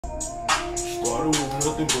Thought it was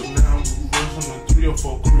nothing, but now I'm from 3 or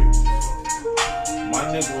 4 cribs. My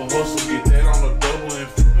nigga will hustle, get that on the double and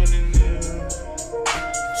flipping in there.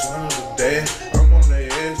 Son of the dad, I'm on their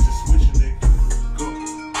ass, just switching it. Go,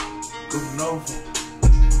 no phone.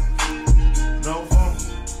 No phone,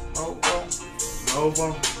 no phone, no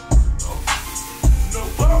phone, no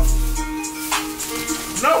phone,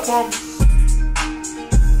 no phone,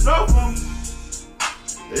 no phone.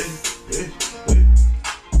 Hey, hey, hey,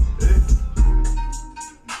 hey.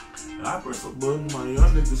 I press a button, my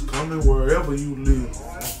young niggas coming wherever you live.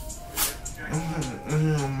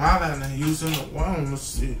 My line ain't using the one to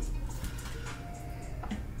see.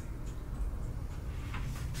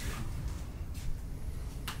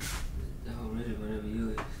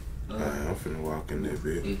 I'm finna walk in that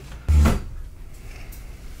bit.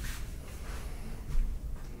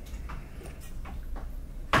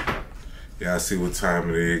 Y'all see what time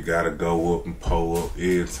it is. Gotta go up and pull up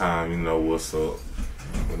every time. You know what's up.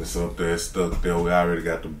 When it's up there, stuck there, we already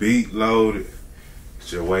got the beat loaded.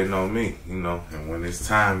 Just waiting on me, you know. And when it's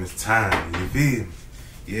time, it's time. You feel me?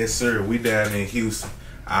 Yes, sir. We down in Houston,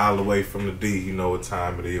 all the way from the D. You know what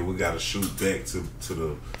time it is. We gotta shoot back to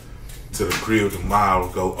the crib tomorrow,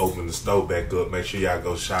 go open the store back up. Make sure y'all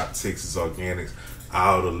go shop Texas Organics,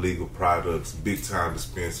 all the legal products, big time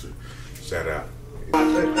dispensary. Shout out.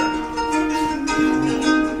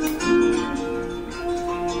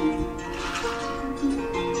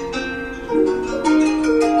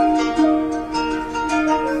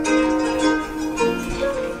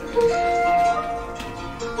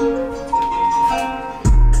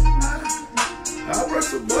 I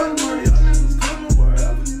press the button, man. Y'all niggas coming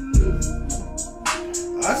wherever you live.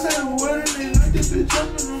 I said the word and they like this bitch up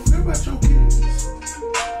and don't care about your kids.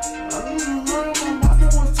 I don't know my mother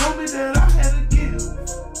once told me that I had to give.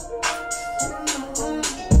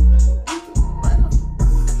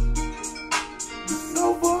 No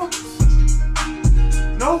phones.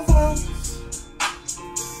 No phones.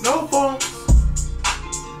 No phones.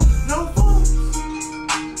 No phones.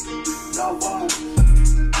 No phones.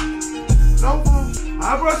 No phones. I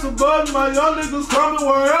press a button, my young niggas coming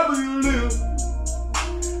wherever you live.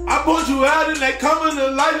 I put you out and they coming to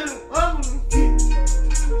light it.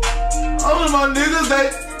 All of my niggas, they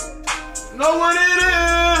know what it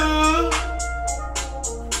is.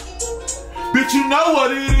 Bitch, you know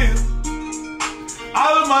what it is.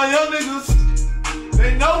 All of my young niggas,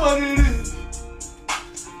 they know what it is.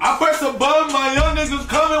 I press a button, my young niggas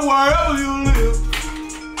coming wherever you live.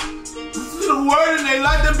 This is the word and they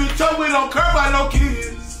like them bitch up, we don't care about no kids.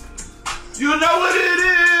 You know what it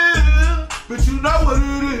is, but you know what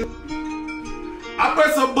it is. I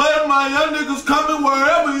press a button, my young niggas coming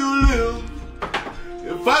wherever you live.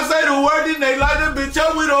 If I say the word, then they like them bitch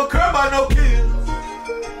up, we don't care about no kids.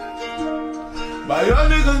 My young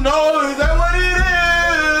niggas know, is that what it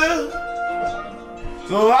is?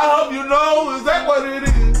 So I hope you know, is that what it is?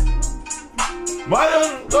 My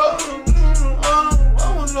young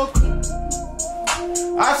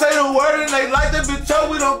I say the word and they like that bitch up,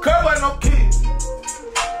 we don't care about no kids.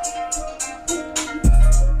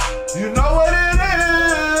 You know what it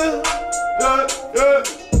is, yeah, yeah.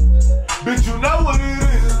 Bitch, you know what it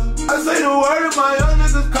is. I say the word and my young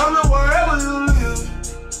niggas coming wherever you live.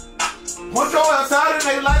 Once you're outside and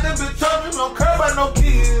they like that bitch up, you don't care about no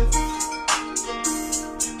kids.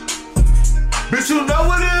 Bitch, you know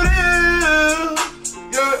what it is,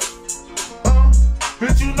 yeah.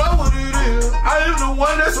 Bitch, you know what it is. I am the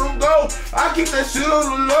one that's on go. I keep that shit on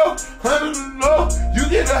the low, 100 the low. You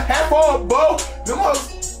get a half or a bow. Them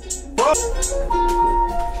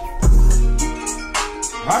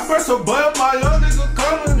I press a button, my young niggas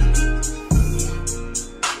coming.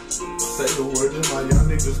 Say the word and my young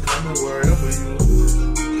niggas coming wherever you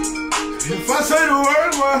live. If I say the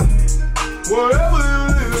word, wherever you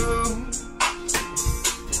live.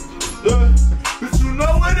 Yeah. Bitch, you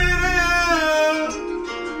know what it is.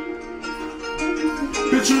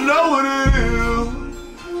 Bitch, you know what it is.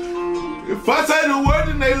 If I say the word,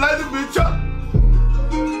 then they light the bitch up.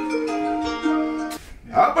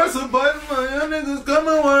 I press a button, my young niggas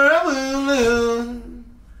coming wherever you live.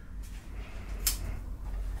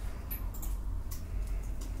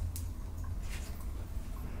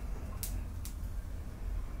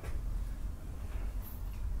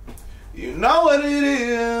 You know what it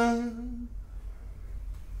is.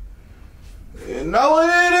 You know what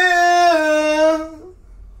it is.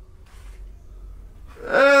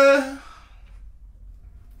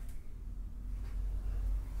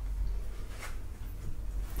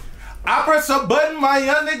 I press a button, my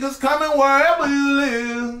young niggas coming wherever you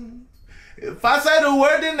live. If I say the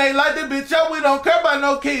word, then they light the bitch up, we don't care about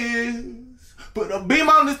no kids. Put a beam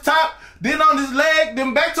on the top, then on his leg,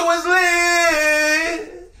 then back to his leg.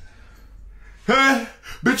 Hey,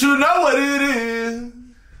 bitch, you know what it is.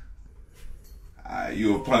 Alright,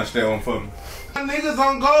 you will punch that one for me. My niggas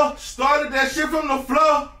on go, started that shit from the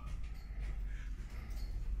floor.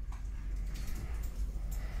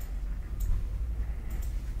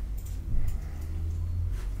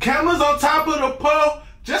 Cameras on top of the pole.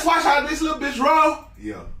 Just watch how this little bitch roll.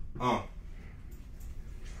 Yeah,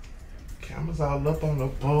 Cameras all up on the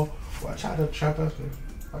pole. Watch how the trap out there.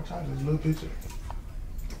 Watch how this little picture.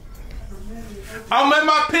 I'm at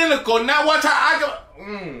my pinnacle. Now watch how I go.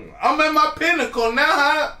 I'm at my pinnacle. Now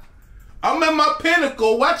how I'm at my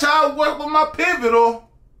pinnacle. Watch how I work with my pivotal.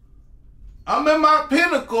 I'm at my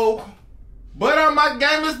pinnacle. But on my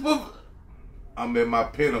game is... I'm at my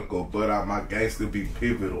pinnacle, but my gangster be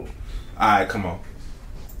pivotal. Alright, come on.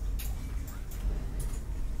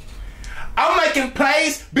 I'm making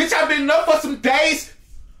plays. Bitch, I've been up for some days.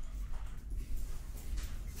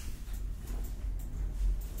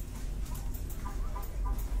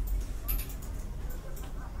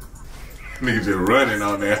 Nigga just running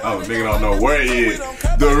on that house. Nigga don't know where he is.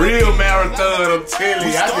 The real marathon, I'm telling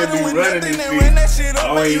you. I just be running this shit. I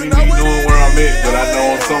don't even be knowing where I'm at, but I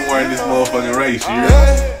know I'm somewhere in this motherfucking race. You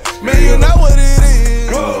know? Man, you know what it is.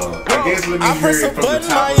 I guess let me hear it from the top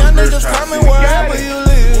my of young the niggas verse. coming wherever you live.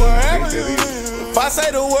 If I say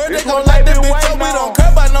the word, they gon' like that bitch up. We don't care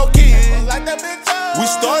about no kids. We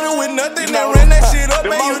started with nothing and ran that shit up,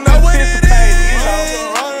 man. You know what it is.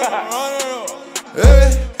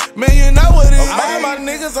 Man, you know what it is. All my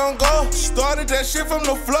niggas on go. Started that shit from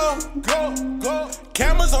the floor. Go.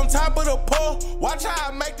 Cameras on top of the pole. Watch how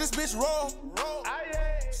I make this bitch roll.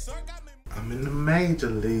 I'm in the major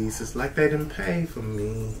leagues. It's like they didn't pay for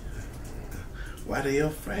me. Why they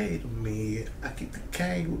afraid of me? I keep the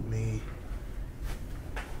K with me.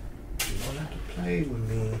 You don't have to play with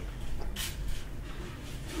me.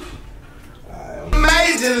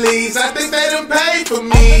 Major leagues, I think they done paid for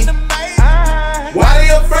me. Why they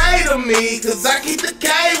afraid of me? Cause I keep the K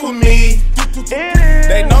with me.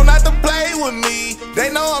 They know not to play with me. They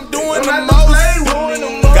know I'm doing the most.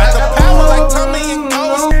 Got the power like Tommy and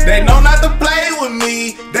Ghost. They know not to play with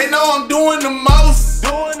me. They know I'm doing the most.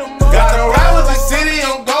 Got the ride with the city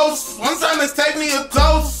on ghosts. One time it's take me a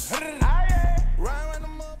toast.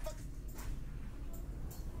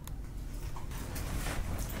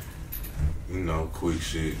 You know, quick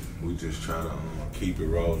shit. We just try to keep it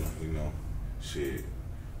rolling, you know. Shit.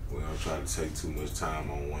 We don't try to take too much time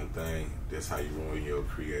on one thing. That's how you ruin your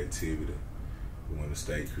creativity. We want to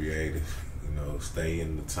stay creative, you know, stay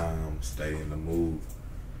in the time, stay in the mood.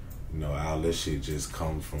 You know, all this shit just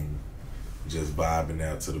comes from just vibing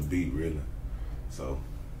out to the beat, really. So,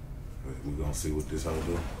 we're going to see what this hoe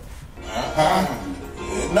do. You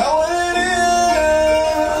know what it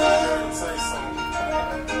is. Say something.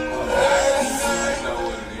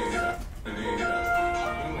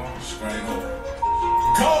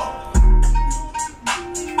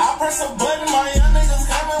 I press a button, my young niggas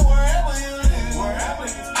coming wherever you live.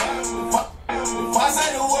 If I say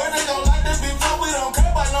the word, they gon' like that bitch up. We don't care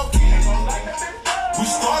about no kids. We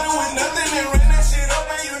started with nothing and ran that shit up,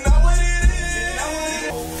 man. You know what it is.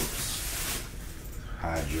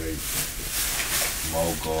 Hydrate,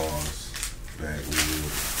 more guards,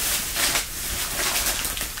 backwoods,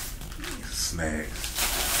 snacks.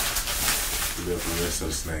 We left the rest of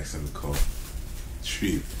the snacks in the car.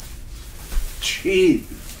 Cheap.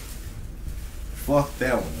 Fuck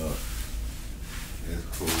that one up. That's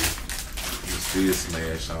cool. You still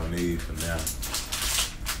smash on these for now.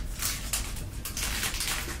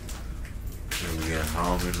 Then we get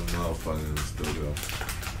home in the motherfucker in the studio.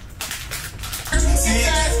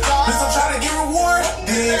 Bitch, I'm trying to get reward.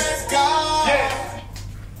 Bitch,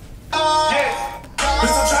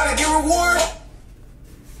 I'm trying to get reward.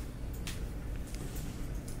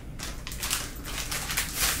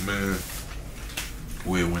 Man,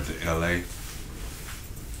 we went to LA.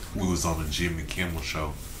 We was on the Jimmy Kimmel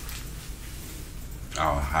show.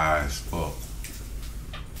 I was high as fuck.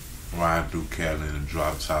 Riding through Cali in a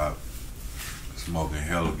drop top, smoking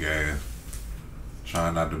hella gas,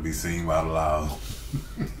 trying not to be seen by the loud.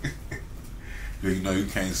 You know you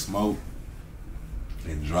can't smoke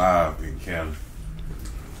and drive in Cali.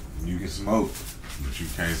 You can smoke, but you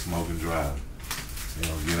can't smoke and drive. They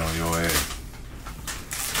gonna get on your ass.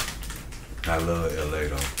 I love LA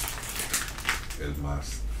though. It's my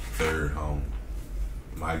third home.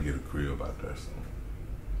 Might get a crib out there soon.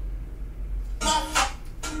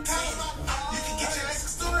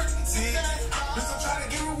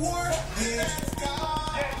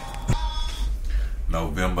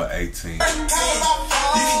 November 18th.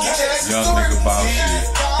 Young nigga boss shit.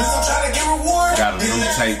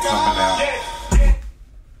 tape coming out.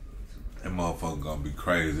 That motherfucker gonna be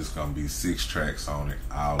crazy. It's gonna be 6 tracks on it.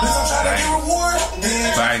 All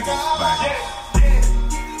bangers.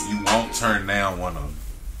 You won't turn down one of them.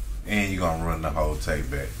 And you gonna run the whole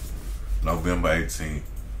tape back. November 18th.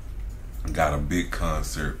 Got a big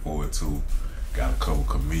concert for it too. Got a couple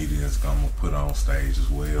comedians gonna put on stage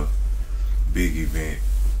as well. Big event,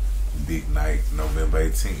 big night, November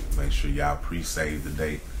 18th. Make sure y'all pre-save the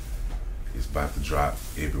date. It's about to drop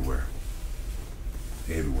everywhere.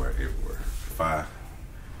 Everywhere. Fire.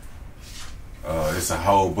 It's a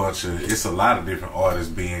whole bunch of, it's a lot of different artists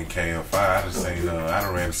being KFI. I done seen, I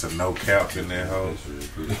done ran into No Cap in that hoe.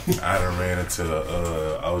 I done ran into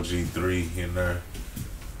OG3 in there.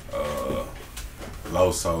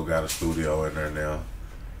 Loso got a studio in there now.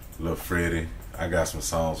 Lil Freddie. I got some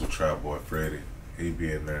songs with Trap Boy Freddie. He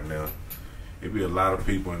be in there now. It be a lot of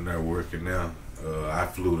people in there working now. I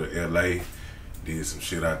flew to LA, did some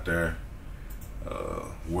shit out there.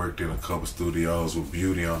 Worked in a couple studios with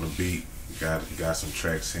Beauty on the beat. Got some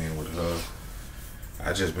tracks in with her.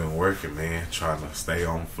 I just been working, man, trying to stay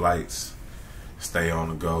on flights, stay on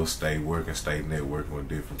the go, stay working, stay networking with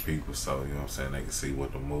different people, so, you know what I'm saying, they can see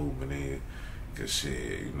what the movement is. Cause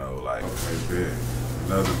shit, you know, like,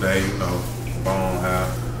 another day, you know, Bone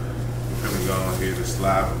House. We're gonna go on here to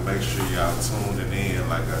slide, and make sure y'all tuning in.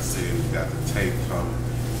 Like I said, we got the tape coming.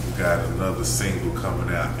 We got another single coming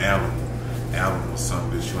out, Animal,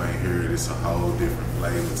 something that you ain't heard. It's a whole different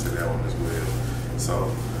flavor to that one as well.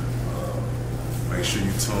 So make sure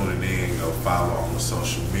you tuning in. Go follow on the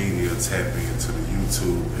social media. Tap into the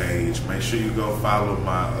YouTube page. Make sure you go follow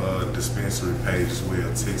my dispensary page as well,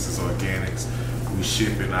 Texas Organics. We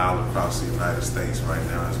shipping all across the United States right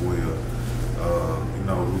now as well. You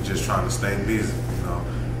know, we just trying to stay busy. You know,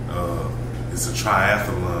 it's a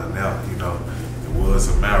triathlon now. You know, it was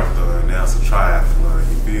a marathon. Now it's a triathlon.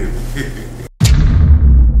 You feel me?